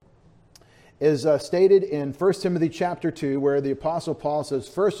is stated in 1 Timothy chapter 2, where the Apostle Paul says,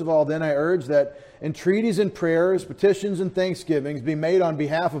 "First of all, then I urge that entreaties and prayers, petitions and thanksgivings be made on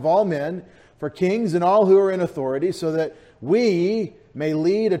behalf of all men, for kings and all who are in authority, so that we may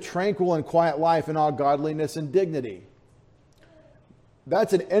lead a tranquil and quiet life in all godliness and dignity."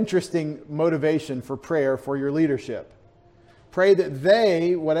 That's an interesting motivation for prayer for your leadership. Pray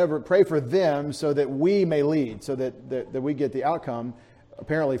that pray for them so that we may lead, so that we get the outcome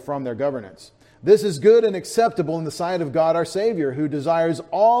apparently from their governance. This is good and acceptable in the sight of God our Savior, who desires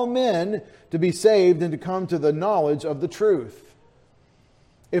all men to be saved and to come to the knowledge of the truth.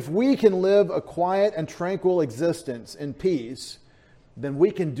 If we can live a quiet and tranquil existence in peace, then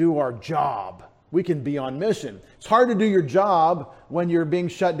we can do our job. We can be on mission. It's hard to do your job when you're being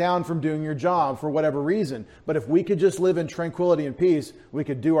shut down from doing your job for whatever reason. But if we could just live in tranquility and peace, we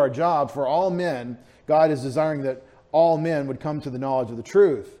could do our job for all men. God is desiring that all men would come to the knowledge of the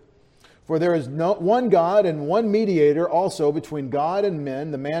truth. For there is one God and one mediator also between God and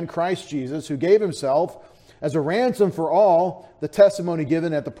men, the man Christ Jesus, who gave himself as a ransom for all, the testimony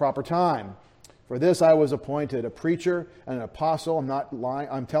given at the proper time. For this I was appointed a preacher and an apostle. I'm not lying.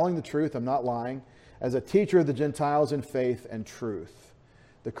 I'm telling the truth. I'm not lying. As a teacher of the Gentiles in faith and truth.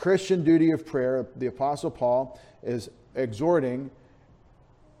 The Christian duty of prayer, the Apostle Paul is exhorting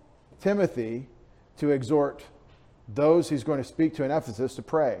Timothy to exhort those he's going to speak to in Ephesus to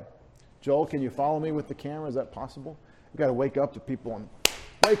pray. Joel, can you follow me with the camera? Is that possible? We've got to wake up to people and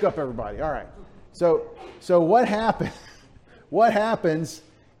wake up everybody. All right. So what happened? What happens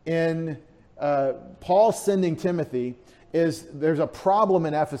in Paul sending Timothy is there's a problem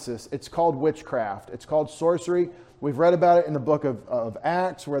in Ephesus. It's called witchcraft. It's called sorcery. We've read about it in the book of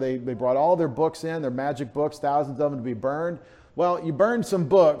Acts, where they brought all their books in, their magic books, thousands of them to be burned. Well, you burn some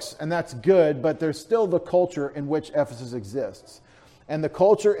books, and that's good, but there's still the culture in which Ephesus exists. And the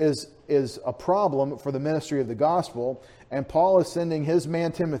culture is a problem for the ministry of the gospel. And Paul is sending his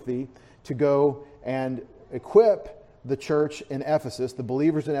man Timothy to go and equip the church in Ephesus, the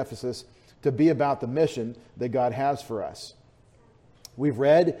believers in Ephesus, to be about the mission that God has for us. We've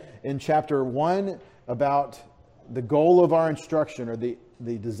read in chapter 1 about the goal of our instruction, or the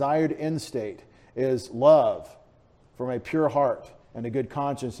desired end state, is love from a pure heart and a good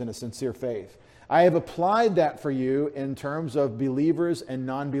conscience and a sincere faith. I have applied that for you in terms of believers and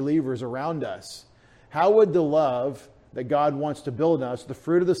non-believers around us. How would the love that God wants to build in us, the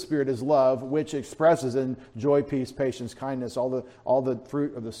fruit of the Spirit is love, which expresses in joy, peace, patience, kindness, all the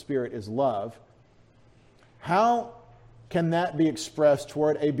fruit of the Spirit is love. How can that be expressed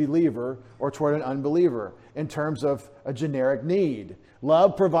toward a believer or toward an unbeliever in terms of a generic need?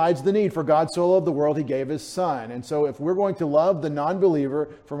 Love provides the need. For God so loved the world, He gave His Son. And so if we're going to love the non-believer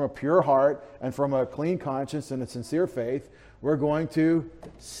from a pure heart and from a clean conscience and a sincere faith, we're going to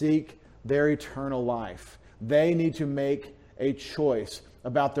seek their eternal life. They need to make a choice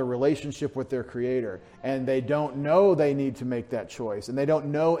about their relationship with their Creator. And they don't know they need to make that choice. And they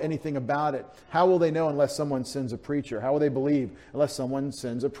don't know anything about it. How will they know unless someone sends a preacher? How will they believe unless someone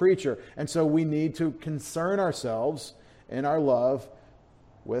sends a preacher? And so we need to concern ourselves in our love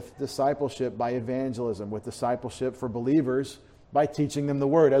with discipleship by evangelism, with discipleship for believers by teaching them the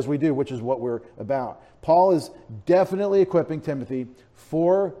Word, as we do, which is what we're about. Paul is definitely equipping Timothy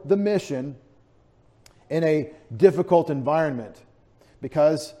for the mission in a difficult environment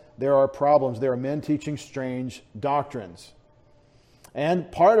because there are problems. There are men teaching strange doctrines. And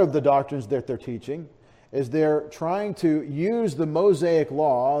part of the doctrines that they're teaching is they're trying to use the Mosaic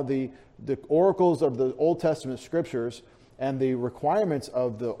law, the oracles of the Old Testament Scriptures, and the requirements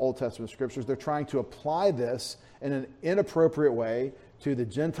of the Old Testament Scriptures. They're trying to apply this in an inappropriate way to the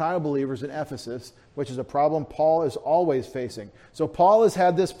Gentile believers in Ephesus, which is a problem Paul is always facing. So Paul has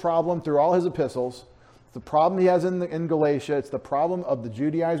had this problem through all his epistles. It's the problem he has in Galatia. It's the problem of the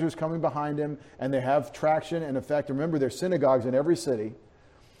Judaizers coming behind him, and they have traction and effect. Remember, there's synagogues in every city.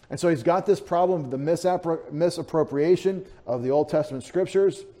 And so he's got this problem of the misappropriation of the Old Testament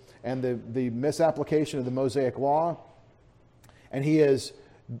Scriptures and the misapplication of the Mosaic law. And he is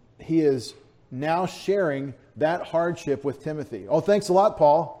now sharing that hardship with Timothy. Oh, thanks a lot,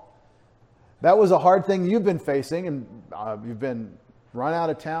 Paul. That was a hard thing you've been facing, and you've been run out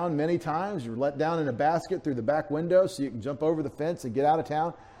of town many times. You're let down in a basket through the back window so you can jump over the fence and get out of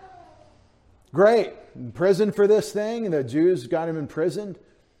town. Great. In prison for this thing, and the Jews got him imprisoned.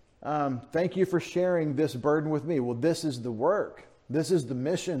 Thank you for sharing this burden with me. Well, this is the work. This is the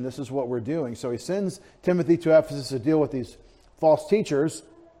mission. This is what we're doing. So he sends Timothy to Ephesus to deal with these false teachers.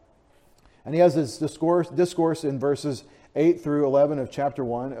 And he has this discourse in verses 8 through 11 of chapter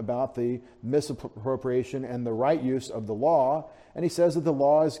 1 about the misappropriation and the right use of the law. And he says that the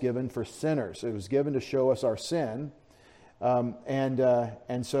law is given for sinners. It was given to show us our sin.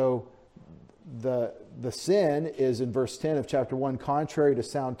 And so the sin is in verse 10 of chapter 1, contrary to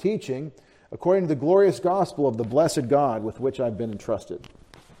sound teaching, according to the glorious gospel of the blessed God with which I've been entrusted.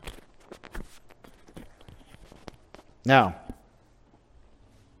 Now,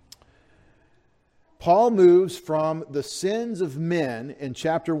 Paul moves from the sins of men in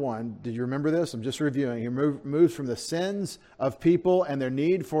chapter 1. Did you remember this? I'm just reviewing. He moves from the sins of people and their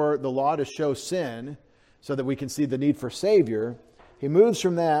need for the law to show sin so that we can see the need for Savior. He moves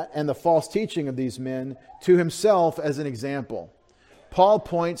from that and the false teaching of these men to himself as an example. Paul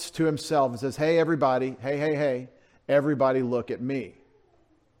points to himself and says, hey, everybody, hey, everybody look at me.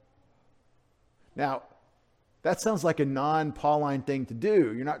 Now, that sounds like a non-Pauline thing to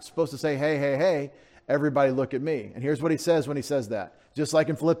do. You're not supposed to say, hey, everybody look at me. And here's what he says when he says that. Just like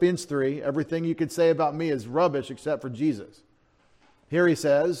in Philippians 3, everything you could say about me is rubbish except for Jesus. Here he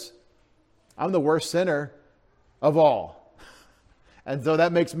says, I'm the worst sinner of all. And so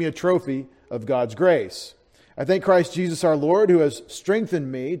that makes me a trophy of God's grace. I thank Christ Jesus our Lord, who has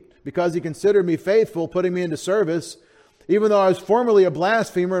strengthened me because he considered me faithful, putting me into service. Even though I was formerly a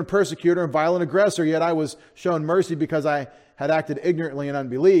blasphemer and persecutor and violent aggressor, yet I was shown mercy because I had acted ignorantly in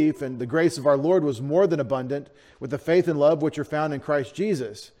unbelief, and the grace of our Lord was more than abundant with the faith and love which are found in Christ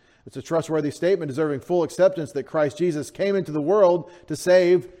Jesus. It's a trustworthy statement deserving full acceptance that Christ Jesus came into the world to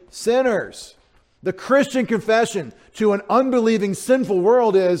save sinners. The Christian confession to an unbelieving, sinful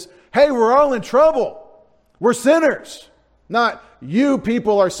world is, hey, we're all in trouble. We're sinners. Not you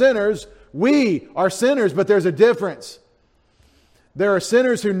people are sinners. We are sinners, but there's a difference. There are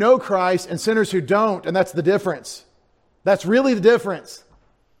sinners who know Christ and sinners who don't, and that's the difference. That's really the difference.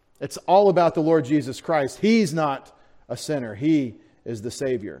 It's all about the Lord Jesus Christ. He's not a sinner. He is the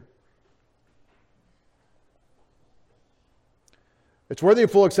Savior. It's worthy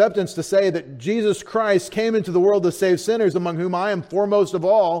of full acceptance to say that Jesus Christ came into the world to save sinners, among whom I am foremost of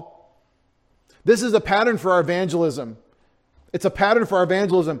all. This is a pattern for our evangelism. It's a pattern for our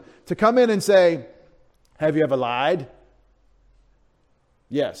evangelism to come in and say, have you ever lied?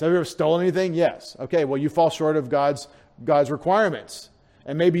 Yes. Have you ever stolen anything? Yes. Okay, well, you fall short of God's requirements.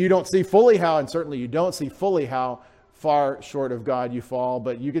 And maybe you don't see fully how, and certainly you don't see fully how far short of God you fall,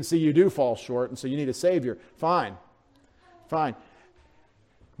 but you can see you do fall short, and so you need a Savior. Fine.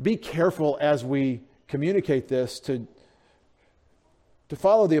 Be careful as we communicate this to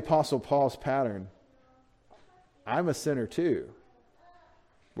follow the Apostle Paul's pattern. I'm a sinner too.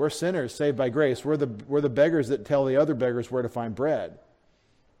 We're sinners saved by grace. We're the beggars that tell the other beggars where to find bread.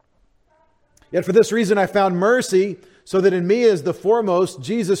 Yet for this reason I found mercy, so that in me as the foremost,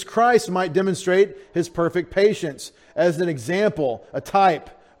 Jesus Christ might demonstrate his perfect patience as an example, a type,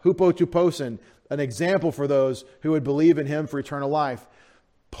 hupotuposin, an example for those who would believe in him for eternal life.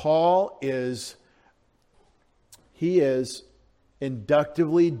 Paul is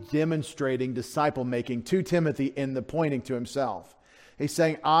inductively demonstrating disciple making to Timothy in the pointing to himself. He's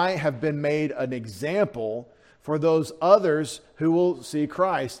saying, I have been made an example for those others who will see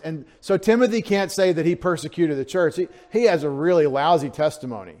Christ. And so Timothy can't say that he persecuted the church. He has a really lousy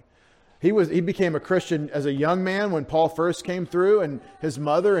testimony. He became a Christian as a young man when Paul first came through, and his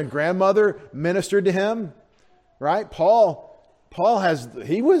mother and grandmother ministered to him. Right? Paul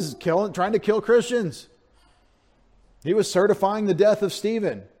was trying to kill Christians. He was certifying the death of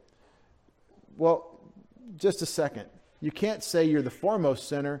Stephen. Well, just a second. You can't say you're the foremost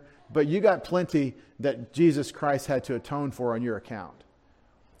sinner, but you got plenty that Jesus Christ had to atone for on your account.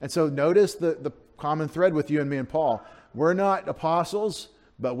 And so notice the common thread with you and me and Paul. We're not apostles,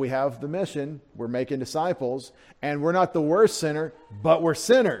 but we have the mission. We're making disciples. And we're not the worst sinner, but we're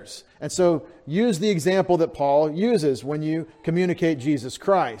sinners. And so use the example that Paul uses when you communicate Jesus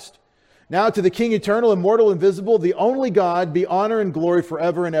Christ. Now to the King eternal, immortal, invisible, the only God, be honor and glory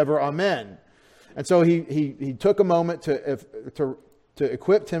forever and ever. Amen. And so he took a moment to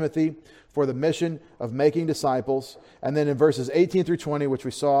equip Timothy for the mission of making disciples. And then in verses 18 through 20, which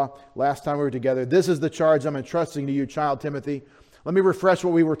we saw last time we were together, this is the charge I'm entrusting to you, child Timothy. Let me refresh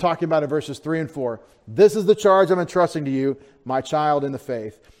what we were talking about in verses 3 and 4. This is the charge I'm entrusting to you, my child in the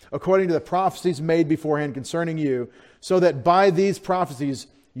faith, according to the prophecies made beforehand concerning you, so that by these prophecies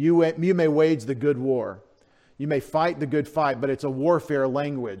you may wage the good war. You may fight the good fight, but it's a warfare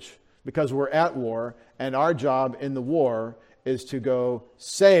language because we're at war, and our job in the war is to go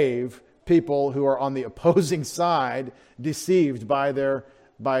save people who are on the opposing side, deceived by the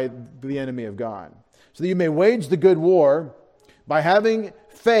enemy of God. So that you may wage the good war by having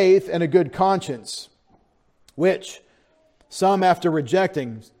faith and a good conscience, which Some, after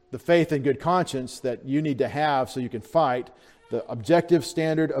rejecting the faith and good conscience that you need to have so you can fight, the objective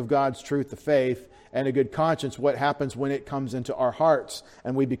standard of God's truth, the faith, and a good conscience, what happens when it comes into our hearts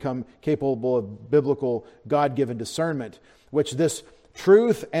and we become capable of biblical, God-given discernment, which this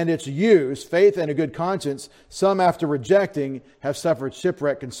truth and its use, faith and a good conscience, some after rejecting have suffered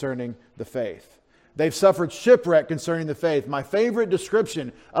shipwreck concerning the faith. They've suffered shipwreck concerning the faith. My favorite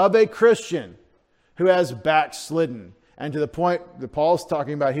description of a Christian who has backslidden. And to the point that Paul's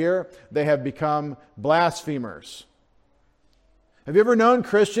talking about here, they have become blasphemers. Have you ever known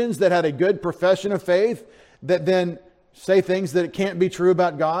Christians that had a good profession of faith that then say things that can't be true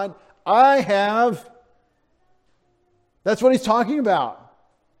about God? I have. That's what he's talking about.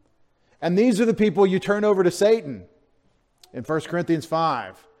 And these are the people you turn over to Satan in 1 Corinthians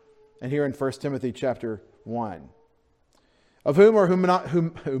 5 and here in 1 Timothy chapter 1. Of whom are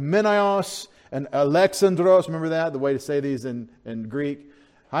Hymenaeus and Alexandros, remember that? The way to say these in Greek.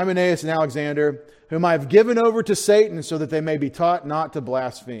 Hymenaeus and Alexander, whom I have given over to Satan so that they may be taught not to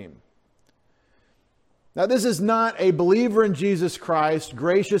blaspheme. Now, this is not a believer in Jesus Christ,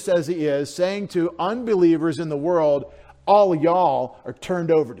 gracious as he is, saying to unbelievers in the world, all y'all are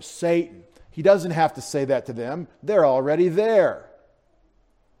turned over to Satan. He doesn't have to say that to them. They're already there.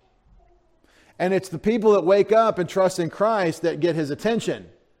 And it's the people that wake up and trust in Christ that get his attention,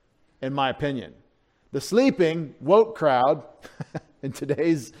 in my opinion. The sleeping, woke crowd, in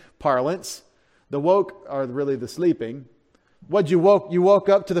today's parlance, the woke are really the sleeping. You woke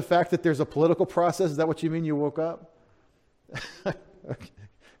up to the fact that there's a political process? Is that what you mean you woke up? Okay.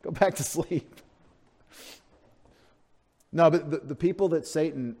 Go back to sleep. No, but the people that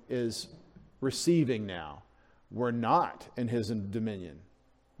Satan is receiving now were not in his dominion,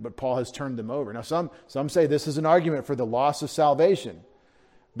 but Paul has turned them over. Now, some say this is an argument for the loss of salvation,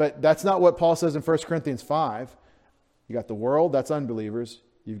 but that's not what Paul says in 1 Corinthians 5. You got the world, that's unbelievers.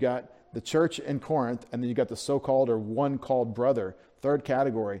 You've got the church in Corinth, and then you got the so-called or one called brother. Third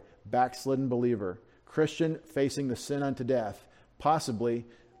category, backslidden believer. Christian facing the sin unto death, possibly,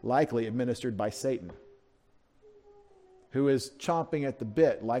 likely administered by Satan, who is chomping at the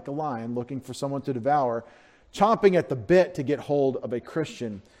bit like a lion, looking for someone to devour, chomping at the bit to get hold of a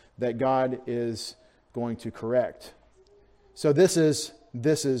Christian that God is going to correct. So this is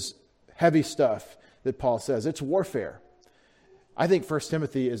heavy stuff that Paul says. It's warfare. I think 1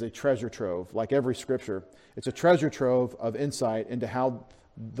 Timothy is a treasure trove, like every scripture. It's a treasure trove of insight into how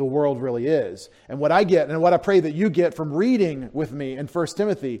the world really is. And what I get, and what I pray that you get from reading with me in 1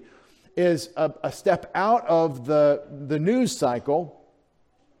 Timothy, is a step out of the news cycle.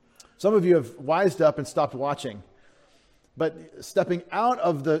 Some of you have wised up and stopped watching. But stepping out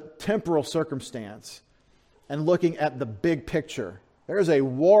of the temporal circumstance and looking at the big picture. There's a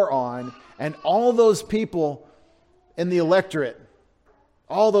war on, and all those people in the electorate,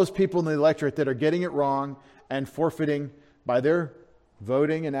 that are getting it wrong and forfeiting by their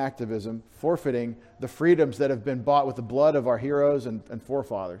voting and activism, forfeiting the freedoms that have been bought with the blood of our heroes and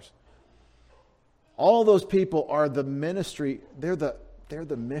forefathers. All those people are the ministry, they're the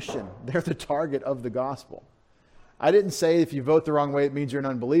mission, they're the target of the gospel. I didn't say if you vote the wrong way, it means you're an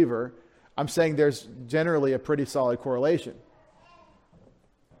unbeliever. I'm saying there's generally a pretty solid correlation.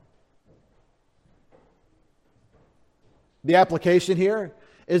 The application here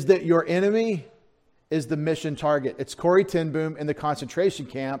is that your enemy is the mission target. It's Corrie ten Boom in the concentration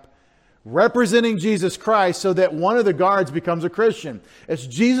camp representing Jesus Christ so that one of the guards becomes a Christian. It's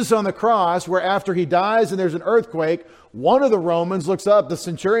Jesus on the cross where after he dies and there's an earthquake, one of the Romans looks up, the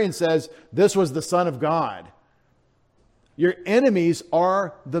centurion says, this was the Son of God. Your enemies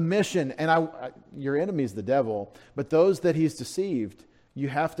are the mission. And your enemy is the devil, but those that he's deceived, you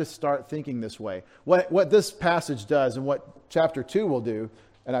have to start thinking this way. What this passage does and what chapter 2 will do,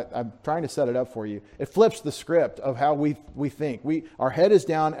 and I'm trying to set it up for you, it flips the script of how we think. Our head is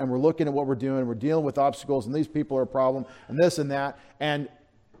down and we're looking at what we're doing. We're dealing with obstacles and these people are a problem and this and that. And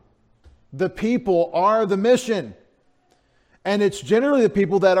the people are the mission. And it's generally the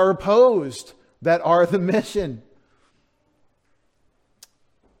people that are opposed that are the mission.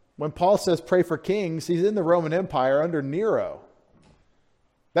 When Paul says pray for kings, he's in the Roman Empire under Nero.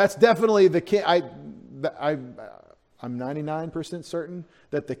 That's definitely the king. I'm 99% certain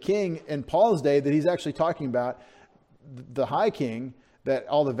that the king in Paul's day that he's actually talking about, the high king that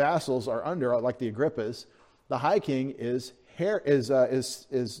all the vassals are under, like the Agrippas, the high king is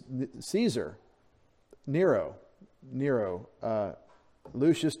Caesar, Nero,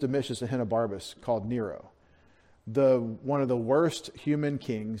 Lucius Domitius Ahenobarbus, called Nero, one of the worst human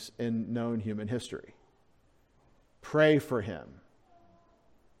kings in known human history. Pray for him.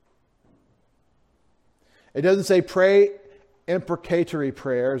 It doesn't say pray imprecatory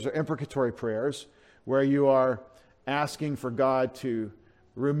prayers, where you are asking for God to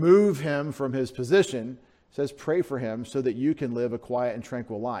remove him from his position. It says pray for him so that you can live a quiet and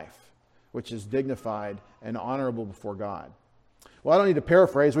tranquil life, which is dignified and honorable before God. Well, I don't need to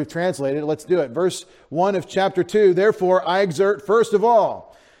paraphrase. We've translated it. Let's do it. Verse 1 of chapter 2, therefore I exert first of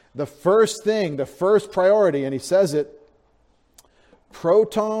all, the first thing, the first priority, and he says it,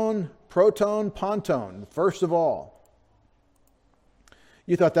 proton, ponton, first of all.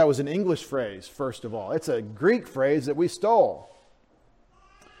 You thought that was an English phrase, first of all. It's a Greek phrase that we stole.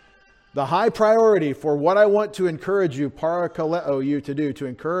 The high priority for what I want to encourage you, parakaleo you to do, to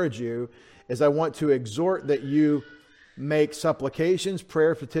encourage you, is I want to exhort that you make supplications,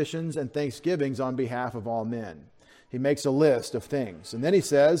 prayer petitions, and thanksgivings on behalf of all men. He makes a list of things. And then he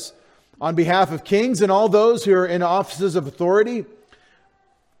says, on behalf of kings and all those who are in offices of authority,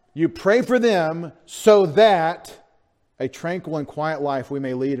 you pray for them so that a tranquil and quiet life we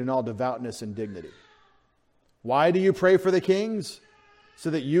may lead in all devoutness and dignity. Why do you pray for the kings? So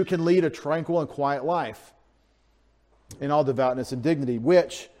that you can lead a tranquil and quiet life in all devoutness and dignity,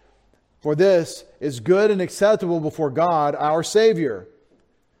 which for this is good and acceptable before God, our Savior.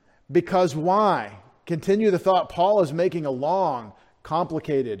 Because why? Continue the thought. Paul is making a long,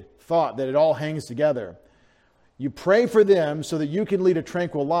 complicated thought that it all hangs together. You pray for them so that you can lead a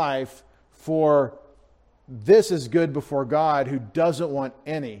tranquil life, for this is good before God, who doesn't want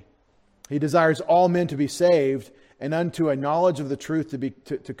any. He desires all men to be saved and unto a knowledge of the truth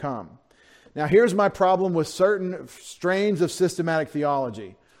to come. Now, here's my problem with certain strains of systematic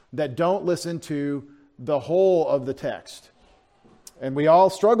theology that don't listen to the whole of the text. And we all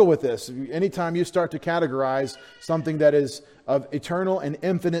struggle with this. Anytime you start to categorize something that is of eternal and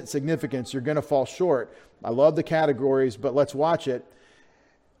infinite significance, you're going to fall short. I love the categories, but let's watch it.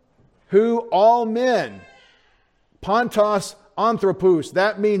 Who all men, Pontos anthropos,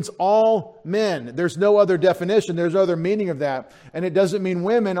 that means all men. There's no other definition. There's no other meaning of that. And it doesn't mean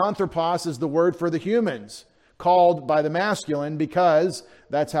women. Anthropos is the word for the humans, called by the masculine because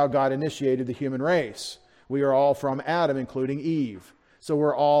that's how God initiated the human race. We are all from Adam, including Eve. So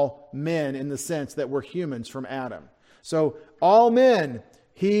we're all men in the sense that we're humans from Adam. So all men,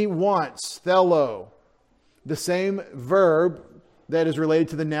 he wants, thelo, the same verb that is related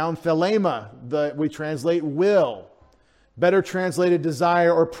to the noun thelema, that we translate will. Better translated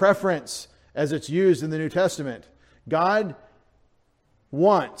desire or preference as it's used in the New Testament. God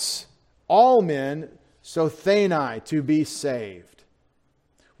wants all men, sotheni, to be saved.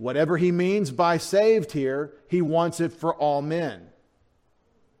 Whatever he means by saved here, he wants it for all men.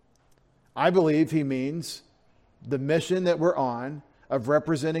 I believe he means the mission that we're on of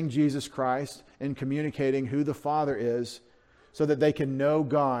representing Jesus Christ and communicating who the Father is so that they can know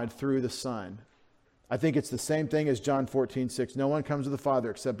God through the Son. I think it's the same thing as John 14:6. No one comes to the Father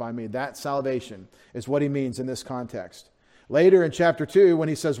except by me. That salvation is what he means in this context. Later in chapter 2, when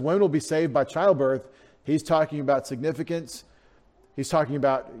he says women will be saved by childbirth, he's talking about significance. He's talking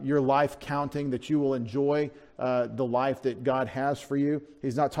about your life counting, that you will enjoy the life that God has for you.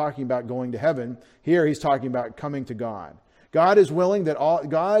 He's not talking about going to heaven. Here he's talking about coming to God. God is willing that all...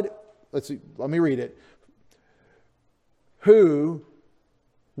 let me read it. Who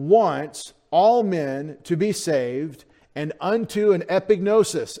wants all men to be saved and unto an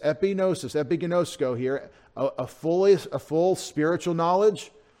epignosko here, a full spiritual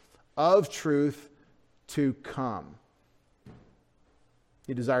knowledge of truth to come.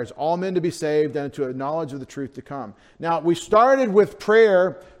 He desires all men to be saved and to a knowledge of the truth to come. Now, we started with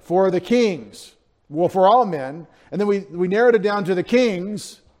prayer for the kings, well, for all men, and then we narrowed it down to the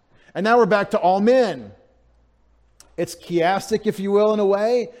kings, and now we're back to all men. It's chiastic, if you will, in a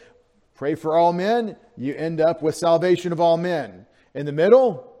way. Pray for all men, you end up with salvation of all men. In the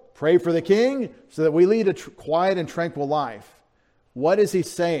middle, pray for the king so that we lead a quiet and tranquil life. What is he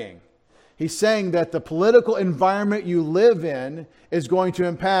saying? He's saying that the political environment you live in is going to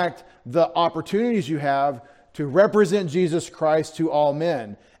impact the opportunities you have to represent Jesus Christ to all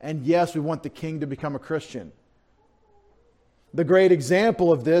men. And yes, we want the king to become a Christian. The great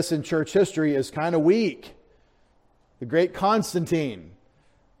example of this in church history is kind of weak. The great Constantine,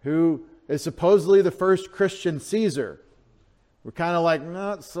 who is supposedly the first Christian Caesar. We're kind of like,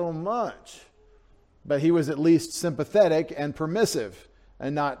 not so much. But he was at least sympathetic and permissive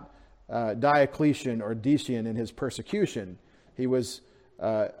and not Diocletian or Decian in his persecution. He was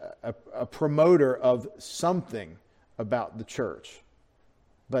a promoter of something about the church.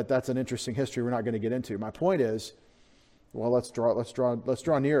 But that's an interesting history we're not going to get into. My point is, well, let's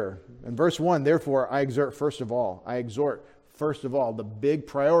draw nearer. In verse 1, therefore, I exhort first of all, the big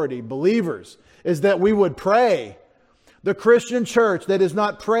priority, believers, is that we would pray. The Christian church that is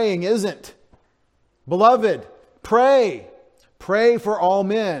not praying isn't. Beloved, pray. Pray for all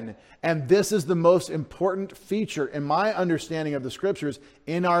men. And this is the most important feature in my understanding of the Scriptures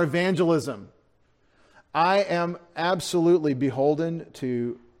in our evangelism. I am absolutely beholden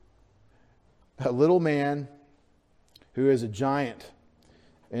to a little man who is a giant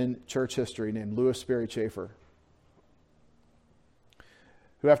in church history named Lewis Sperry Chafer,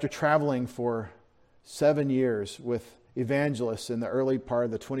 who after traveling for 7 years with evangelists in the early part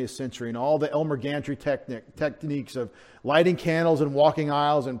of the 20th century and all the Elmer Gantry techniques of lighting candles and walking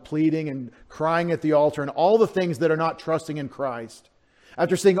aisles and pleading and crying at the altar and all the things that are not trusting in Christ.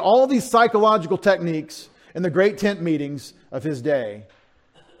 After seeing all these psychological techniques in the great tent meetings of his day,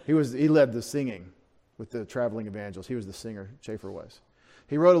 he led the singing with the traveling evangelists. He was the singer, Chafer was.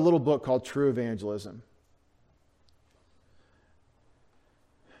 He wrote a little book called True Evangelism.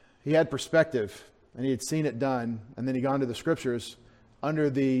 He had perspective, and he had seen it done, and then he got into the Scriptures under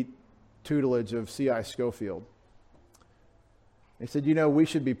the tutelage of C.I. Scofield. He said, we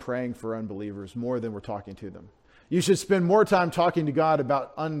should be praying for unbelievers more than we're talking to them. You should spend more time talking to God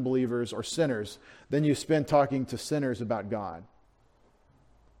about unbelievers or sinners than you spend talking to sinners about God.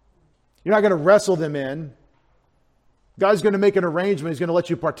 You're not going to wrestle them in. God's going to make an arrangement. He's going to let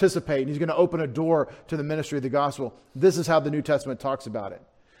you participate, and He's going to open a door to the ministry of the gospel. This is how the New Testament talks about it.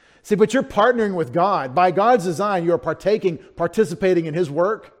 See, but you're partnering with God. By God's design, you are participating in His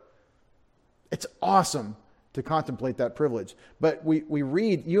work. It's awesome to contemplate that privilege. But we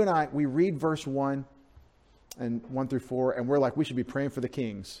read verse 1 and 1 through 4, and we're like, we should be praying for the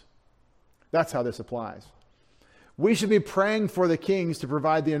kings. That's how this applies. We should be praying for the kings to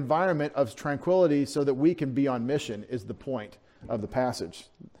provide the environment of tranquility so that we can be on mission, is the point of the passage.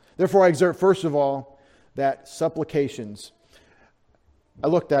 Therefore, I exert, first of all, that supplications. I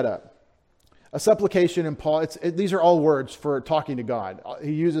looked that up. A supplication in Paul, these are all words for talking to God.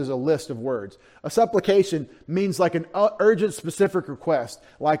 He uses a list of words. A supplication means like an urgent, specific request.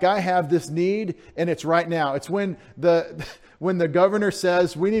 Like, I have this need, and it's right now. It's when the governor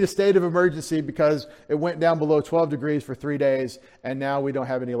says, we need a state of emergency because it went down below 12 degrees for 3 days, and now we don't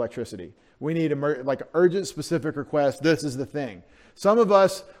have any electricity. We need like urgent, specific request. This is the thing. Some of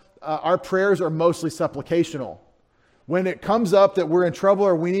us, our prayers are mostly supplicational. When it comes up that we're in trouble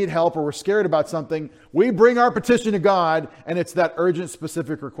or we need help or we're scared about something, we bring our petition to God, and it's that urgent,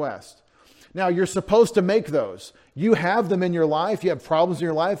 specific request. Now, you're supposed to make those. You have them in your life. You have problems in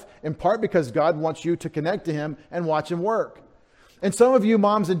your life, in part because God wants you to connect to Him and watch Him work. And some of you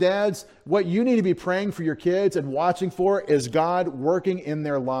moms and dads, what you need to be praying for your kids and watching for is God working in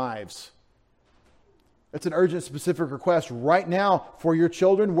their lives. It's an urgent, specific request right now for your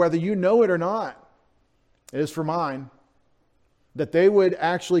children, whether you know it or not. It is for mine, that they would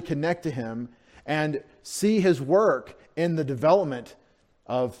actually connect to Him and see His work in the development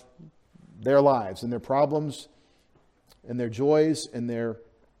of their lives and their problems and their joys and their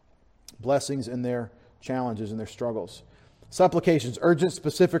blessings and their challenges and their struggles. Supplications, urgent,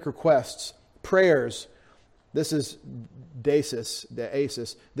 specific requests, prayers. This is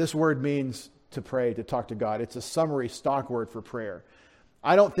deasis. This word means to pray, to talk to God. It's a summary stock word for prayer.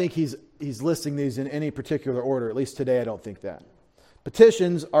 I don't think he's listing these in any particular order. At least today, I don't think that.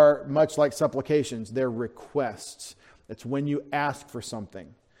 Petitions are much like supplications. They're requests. It's when you ask for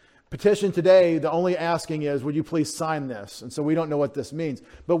something. Petition today, the only asking is, would you please sign this? And so we don't know what this means.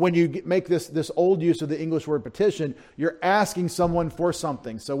 But when you make this old use of the English word petition, you're asking someone for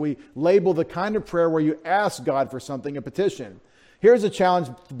something. So we label the kind of prayer where you ask God for something a petition. Here's a challenge,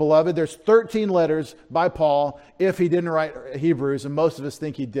 beloved. There's 13 letters by Paul if he didn't write Hebrews, and most of us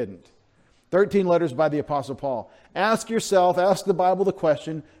think he didn't. 13 letters by the Apostle Paul. Ask the Bible the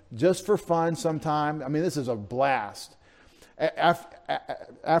question, just for fun sometime. I mean, this is a blast.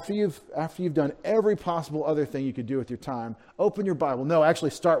 After you've done every possible other thing you could do with your time, open your Bible. No,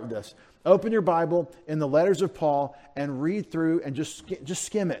 actually start with this. Open your Bible in the letters of Paul and read through and just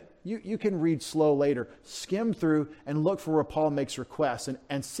skim it. You can read slow later. Skim through and look for where Paul makes requests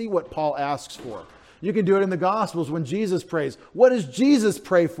and see what Paul asks for. You can do it in the Gospels when Jesus prays. What does Jesus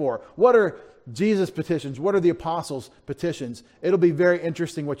pray for? What are Jesus' petitions? What are the apostles' petitions? It'll be very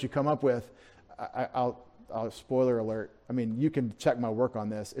interesting what you come up with. I'll spoiler alert. I mean, you can check my work on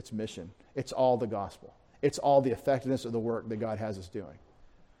this. It's mission. It's all the gospel. It's all the effectiveness of the work that God has us doing.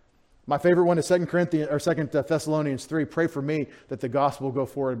 My favorite one is 2 Thessalonians 3. Pray for me that the gospel will go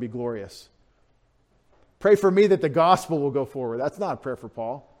forward and be glorious. Pray for me that the gospel will go forward. That's not a prayer for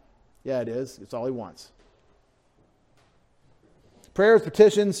Paul. Yeah, it is. It's all he wants. Prayers,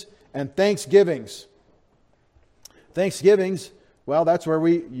 petitions, and thanksgivings. Thanksgivings, Well, that's where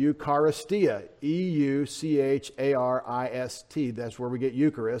we, Eucharistia, Eucharist. That's where we get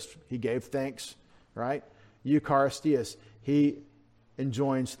Eucharist. He gave thanks, right? Eucharistias. He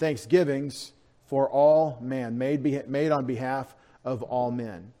enjoins thanksgivings for all men, made on behalf of all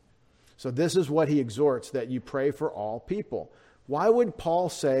men. So this is what he exhorts, that you pray for all people. Why would Paul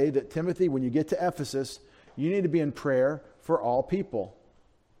say that, Timothy, when you get to Ephesus, you need to be in prayer for all people?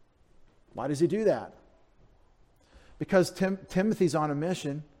 Why does he do that? Because Timothy's on a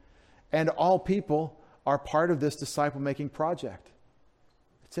mission, and all people are part of this disciple-making project.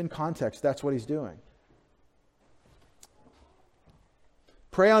 It's in context. That's what he's doing.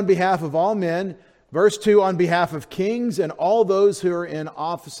 Pray on behalf of all men. Verse 2, on behalf of kings and all those who are in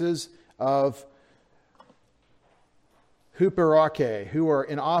offices of huperarche, who are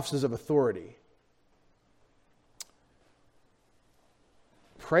in offices of authority.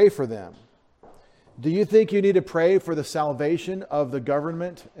 Pray for them. Do you think you need to pray for the salvation of the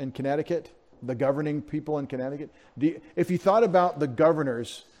government in Connecticut, the governing people in Connecticut? If you thought about the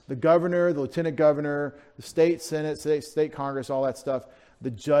governors, the governor, the lieutenant governor, the state senate, state congress, all that stuff,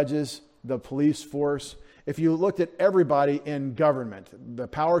 the judges, the police force, if you looked at everybody in government, the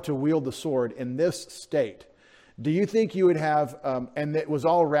power to wield the sword in this state, do you think you would have, and it was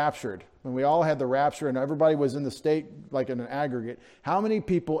all raptured, when we all had the rapture and everybody was in the state like in an aggregate, how many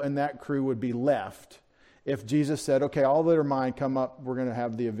people in that crew would be left if Jesus said, okay, all that are mine, come up, we're going to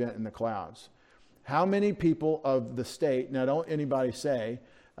have the event in the clouds? How many people of the state, now don't anybody say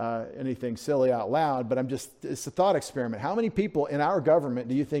anything silly out loud, but it's a thought experiment. How many people in our government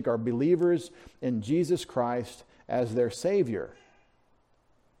do you think are believers in Jesus Christ as their Savior?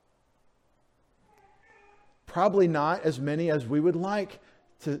 Probably not as many as we would like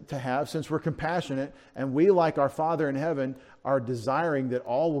to have, since we're compassionate and we, like our Father in heaven, are desiring that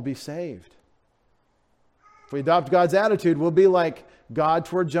all will be saved. If we adopt God's attitude, we'll be like God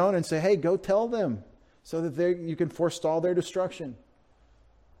toward Jonah and say, hey, go tell them so that you can forestall their destruction.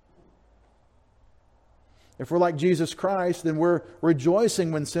 If we're like Jesus Christ, then we're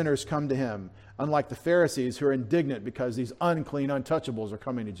rejoicing when sinners come to him, unlike the Pharisees who are indignant because these unclean untouchables are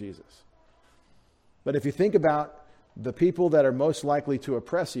coming to Jesus. But if you think about the people that are most likely to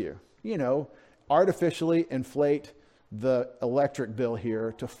oppress you, artificially inflate the electric bill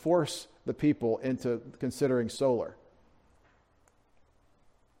here to force the people into considering solar.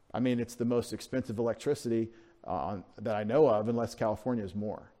 I mean, it's the most expensive electricity that I know of, unless California is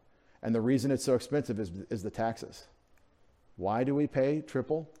more. And the reason it's so expensive is the taxes. Why do we pay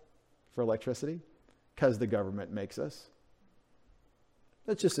triple for electricity? Because the government makes us.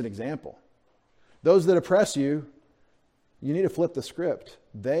 That's just an example. Those that oppress you, you need to flip the script.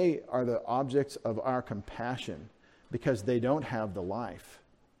 They are the objects of our compassion because they don't have the life.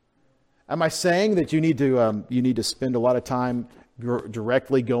 Am I saying that you need to spend a lot of time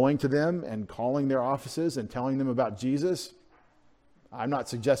directly going to them and calling their offices and telling them about Jesus? I'm not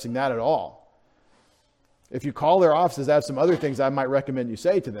suggesting that at all. If you call their offices, I have some other things I might recommend you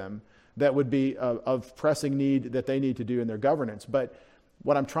say to them that would be of pressing need that they need to do in their governance. But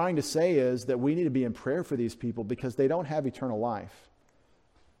what I'm trying to say is that we need to be in prayer for these people because they don't have eternal life.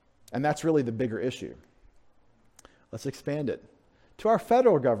 And that's really the bigger issue. Let's expand it to our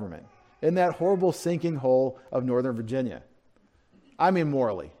federal government in that horrible sinking hole of Northern Virginia. I mean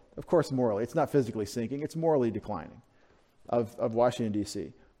morally. Of course, morally. It's not physically sinking. It's morally declining of Washington,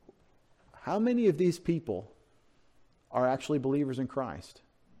 D.C. How many of these people are actually believers in Christ?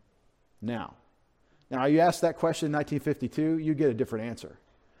 Now, you ask that question in 1952, you get a different answer.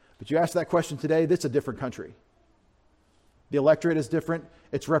 But you ask that question today, that's a different country. The electorate is different.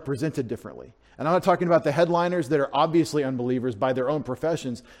 It's represented differently. And I'm not talking about the headliners that are obviously unbelievers by their own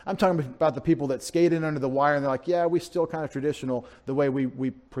professions. I'm talking about the people that skate in under the wire and they're like, yeah, we still kind of traditional the way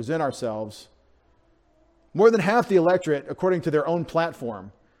we present ourselves. More than half the electorate, according to their own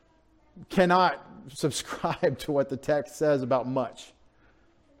platform, cannot subscribe to what the text says about much.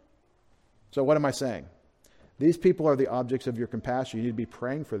 So what am I saying? These people are the objects of your compassion. You need to be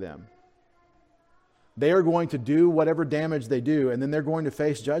praying for them. They are going to do whatever damage they do, and then they're going to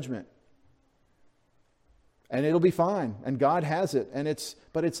face judgment. And it'll be fine, and God has it.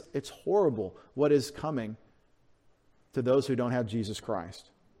 But it's horrible what is coming to those who don't have Jesus Christ.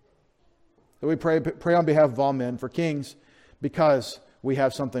 So we pray on behalf of all men, for kings, because we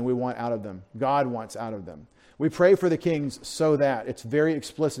have something we want out of them. God wants out of them. We pray for the kings so that, it's very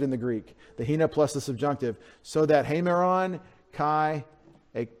explicit in the Greek, the hina plus the subjunctive, so that hemeron kai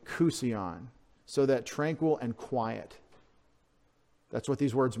ekousion, so that tranquil and quiet. That's what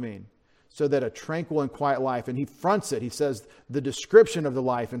these words mean. So that a tranquil and quiet life, and he fronts it. He says the description of the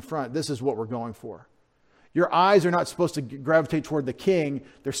life in front, this is what we're going for. Your eyes are not supposed to gravitate toward the king.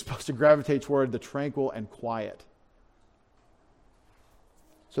 They're supposed to gravitate toward the tranquil and quiet.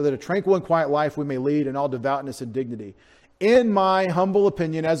 So that a tranquil and quiet life we may lead in all devoutness and dignity. In my humble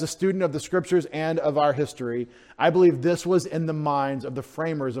opinion, as a student of the scriptures and of our history, I believe this was in the minds of the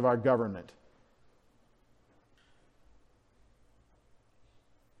framers of our government.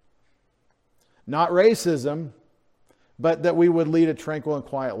 Not racism, but that we would lead a tranquil and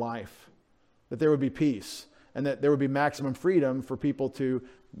quiet life. That there would be peace and that there would be maximum freedom for people to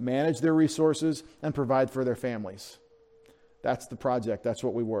manage their resources and provide for their families. That's the project. That's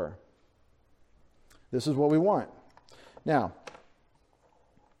what we were. This is what we want. Now,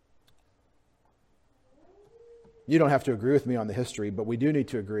 you don't have to agree with me on the history, but we do need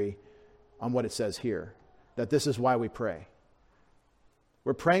to agree on what it says here, that this is why we pray.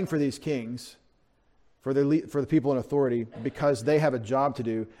 We're praying for these kings, for the people in authority, because they have a job to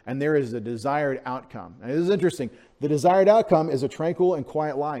do, and there is a desired outcome. And this is interesting. The desired outcome is a tranquil and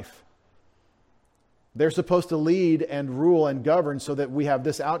quiet life. They're supposed to lead and rule and govern so that we have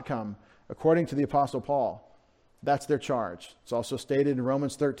this outcome, according to the Apostle Paul. That's their charge. It's also stated in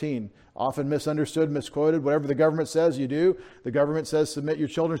Romans 13. Often misunderstood, misquoted. Whatever the government says, you do. The government says submit your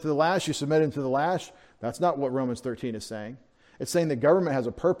children to the lash, you submit them to the lash. That's not what Romans 13 is saying. It's saying the government has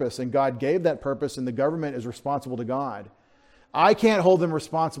a purpose, and God gave that purpose, and the government is responsible to God. I can't hold them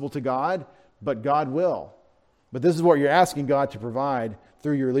responsible to God, but God will. But this is what you're asking God to provide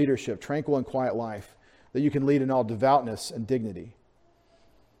through your leadership, tranquil and quiet life, that you can lead in all devoutness and dignity.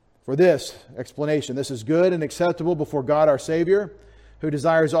 For this explanation, this is good and acceptable before God our Savior, who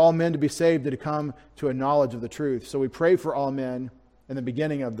desires all men to be saved and to come to a knowledge of the truth. So we pray for all men in the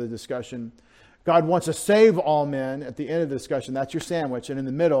beginning of the discussion. God wants to save all men at the end of the discussion. That's your sandwich. And in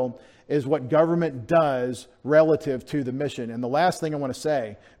the middle is what government does relative to the mission. And the last thing I want to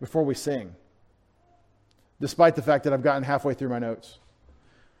say before we sing, despite the fact that I've gotten halfway through my notes.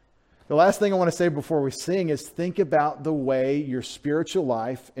 The last thing I want to say before we sing is think about the way your spiritual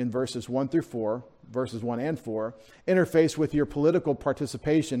life in verses 1 through 4, verses 1 and 4, interface with your political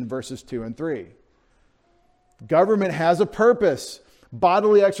participation in verses 2 and 3. Government has a purpose.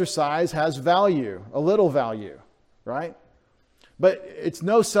 Bodily exercise has value, a little value, right? But it's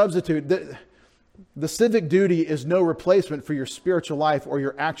no substitute. The civic duty is no replacement for your spiritual life or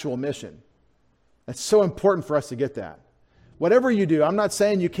your actual mission. It's so important for us to get that. Whatever you do, I'm not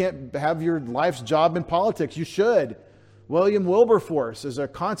saying you can't have your life's job in politics. You should. William Wilberforce is a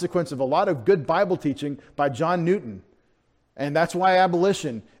consequence of a lot of good Bible teaching by John Newton. And that's why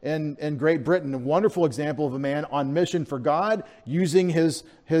abolition in Great Britain, a wonderful example of a man on mission for God, using his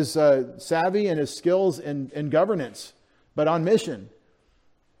savvy and his skills in governance, but on mission.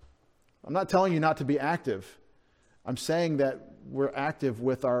 I'm not telling you not to be active. I'm saying that we're active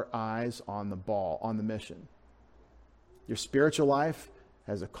with our eyes on the ball, on the mission. Your spiritual life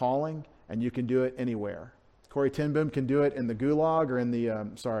has a calling, and you can do it anywhere. Corrie ten Boom can do it in the Gulag or in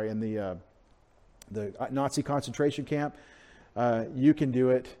the Nazi concentration camp. You can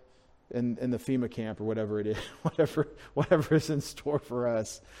do it in the FEMA camp or whatever it is, whatever is in store for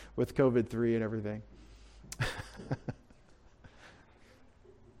us with COVID-3 and everything.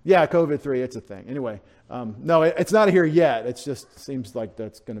 Yeah, COVID-3, it's a thing. Anyway, no, it's not here yet. It just seems like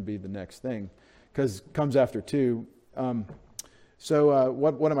that's going to be the next thing because it comes after 2.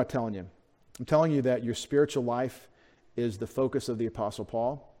 What am I telling you? I'm telling you that your spiritual life is the focus of the Apostle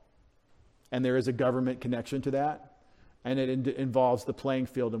Paul, and there is a government connection to that, and it involves the playing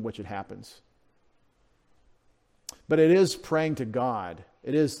field in which it happens. But it is praying to God.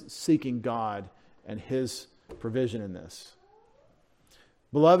 It is seeking God and His provision in this.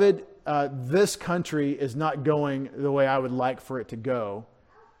 Beloved, this country is not going the way I would like for it to go,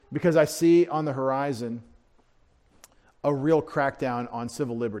 because I see on the horizon a real crackdown on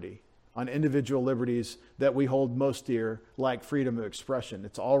civil liberty, on individual liberties that we hold most dear, like freedom of expression.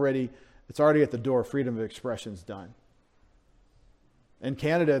 It's already at the door. Freedom of expression is done. In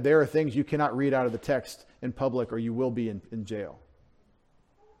Canada, there are things you cannot read out of the text in public or you will be in jail.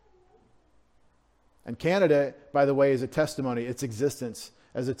 And Canada, by the way, is a testimony. Its existence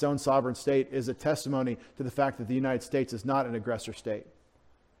as its own sovereign state is a testimony to the fact that the United States is not an aggressor state.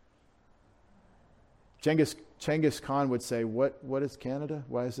 Genghis Khan would say, what is Canada?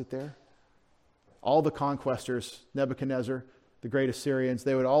 Why is it there? All the conquestors, Nebuchadnezzar, the great Assyrians,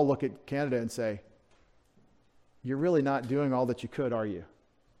 they would all look at Canada and say, you're really not doing all that you could, are you?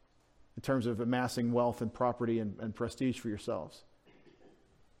 In terms of amassing wealth and property and prestige for yourselves.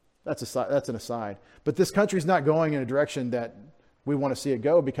 That's an aside. But this country's not going in a direction that we want to see it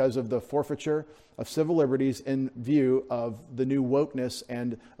go because of the forfeiture of civil liberties in view of the new wokeness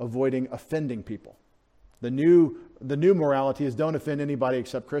and avoiding offending people. The new morality is don't offend anybody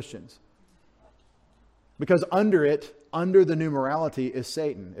except Christians. Because under the new morality is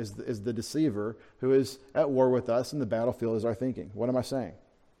Satan, is the deceiver who is at war with us, and the battlefield is our thinking. What am I saying?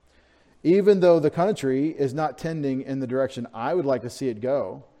 Even though the country is not tending in the direction I would like to see it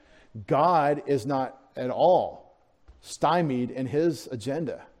go, God is not at all stymied in his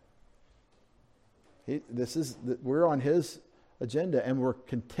agenda. We're on his agenda, and we're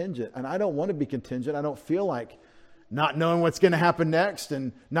contingent. And I don't want to be contingent. I don't feel like not knowing what's going to happen next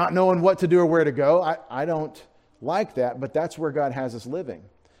and not knowing what to do or where to go. I don't like that, but that's where God has us living.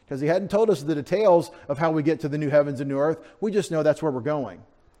 Because he hadn't told us the details of how we get to the new heavens and new earth. We just know that's where we're going.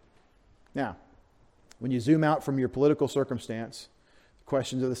 Now, when you zoom out from your political circumstance,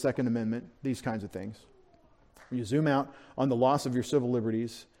 questions of the Second Amendment, these kinds of things, when you zoom out on the loss of your civil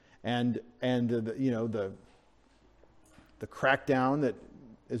liberties and the crackdown that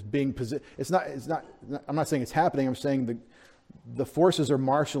is being I'm not saying it's happening. I'm saying the forces are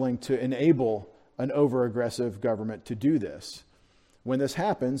marshaling to enable an over-aggressive government to do this. When this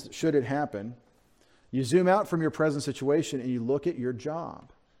happens, should it happen, you zoom out from your present situation and you look at your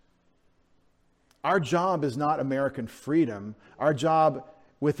job. Our job is not American freedom. Our job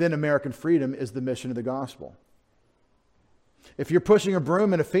within American freedom is the mission of the gospel. If you're pushing a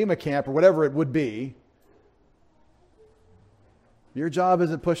broom in a FEMA camp or whatever it would be, your job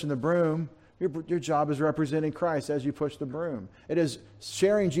isn't pushing the broom. Your job is representing Christ as you push the broom. It is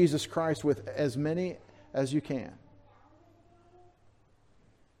sharing Jesus Christ with as many as you can.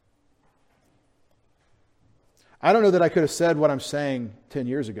 I don't know that I could have said what I'm saying 10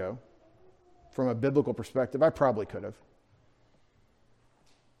 years ago. From a biblical perspective, I probably could have.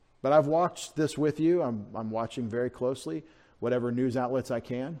 But I've watched this with you. I'm watching very closely whatever news outlets I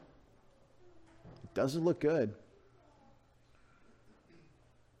can. It doesn't look good.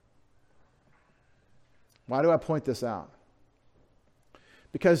 Why do I point this out?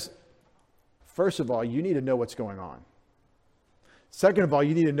 Because, first of all, you need to know what's going on. Second of all,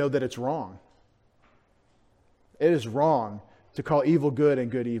 you need to know that it's wrong. It is wrong to call evil good and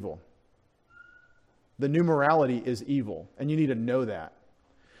good evil. The new morality is evil, and you need to know that.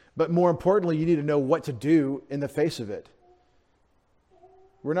 But more importantly, you need to know what to do in the face of it.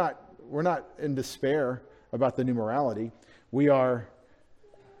 We're not in despair about the new morality. We are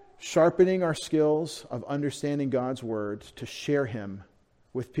sharpening our skills of understanding God's word to share him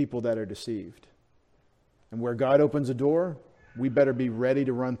with people that are deceived. And where God opens a door, we better be ready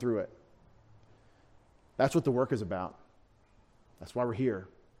to run through it. That's what the work is about. That's why we're here.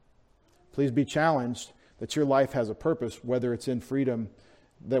 Please be challenged that your life has a purpose, whether it's in freedom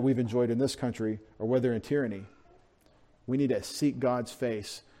that we've enjoyed in this country or whether in tyranny. We need to seek God's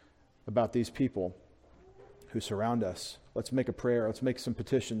face about these people who surround us. Let's make a prayer. Let's make some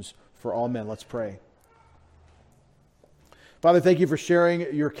petitions for all men. Let's pray. Father, thank you for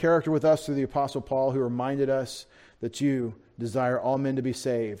sharing your character with us through the Apostle Paul, who reminded us that you desire all men to be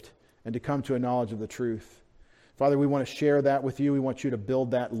saved and to come to a knowledge of the truth. Father, we want to share that with you. We want you to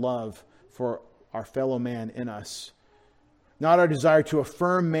build that love for our fellow man in us. Not our desire to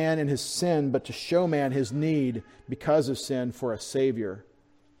affirm man in his sin, but to show man his need because of sin for a Savior.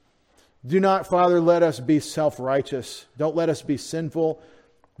 Do not, Father, let us be self-righteous. Don't let us be sinful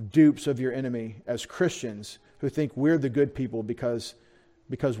dupes of your enemy as Christians who think we're the good people because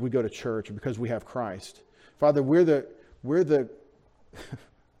we go to church or because we have Christ. Father, we're the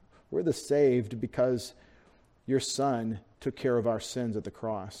saved because your Son took care of our sins at the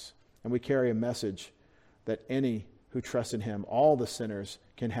cross. And we carry a message that any who trust in him, all the sinners,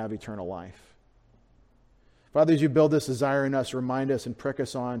 can have eternal life. Father, as you build this desire in us, remind us and prick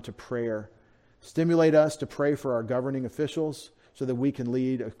us on to prayer. Stimulate us to pray for our governing officials so that we can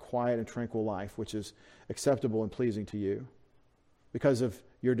lead a quiet and tranquil life, which is acceptable and pleasing to you because of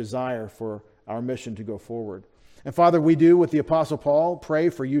your desire for our mission to go forward. And Father, we do, with the Apostle Paul, pray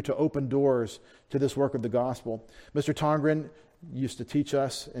for you to open doors to this work of the gospel. Mr. Tongren used to teach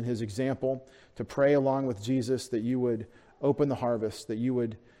us in his example to pray along with Jesus that you would open the harvest, that you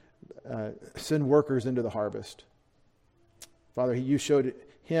would send workers into the harvest. Father, you showed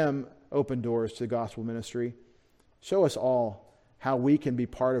him open doors to the gospel ministry. Show us all how we can be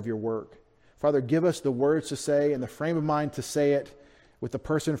part of your work. Father, give us the words to say and the frame of mind to say it with the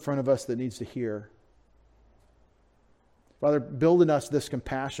person in front of us that needs to hear. Father, build in us this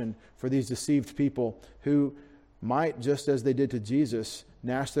compassion for these deceived people who might, just as they did to Jesus,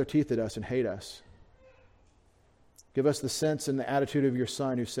 gnash their teeth at us and hate us. Give us the sense and the attitude of your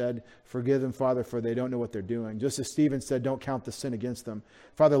Son who said, forgive them, Father, for they don't know what they're doing. Just as Stephen said, don't count the sin against them.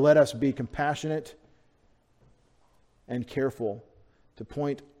 Father, let us be compassionate and careful to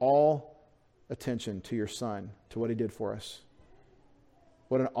point all attention to your Son, to what he did for us.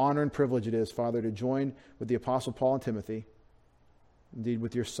 What an honor and privilege it is, Father, to join with the Apostle Paul and Timothy, indeed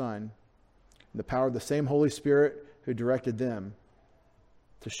with your Son, in the power of the same Holy Spirit who directed them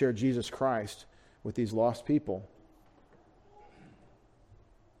to share Jesus Christ with these lost people.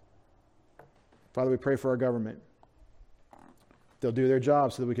 Father, we pray for our government. They'll do their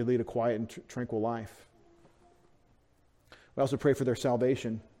job so that we can lead a quiet and tranquil life. We also pray for their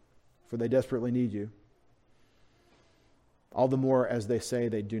salvation, for they desperately need you. All the more as they say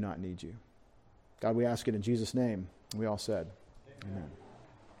they do not need you. God, we ask it in Jesus' name. We all said, Amen.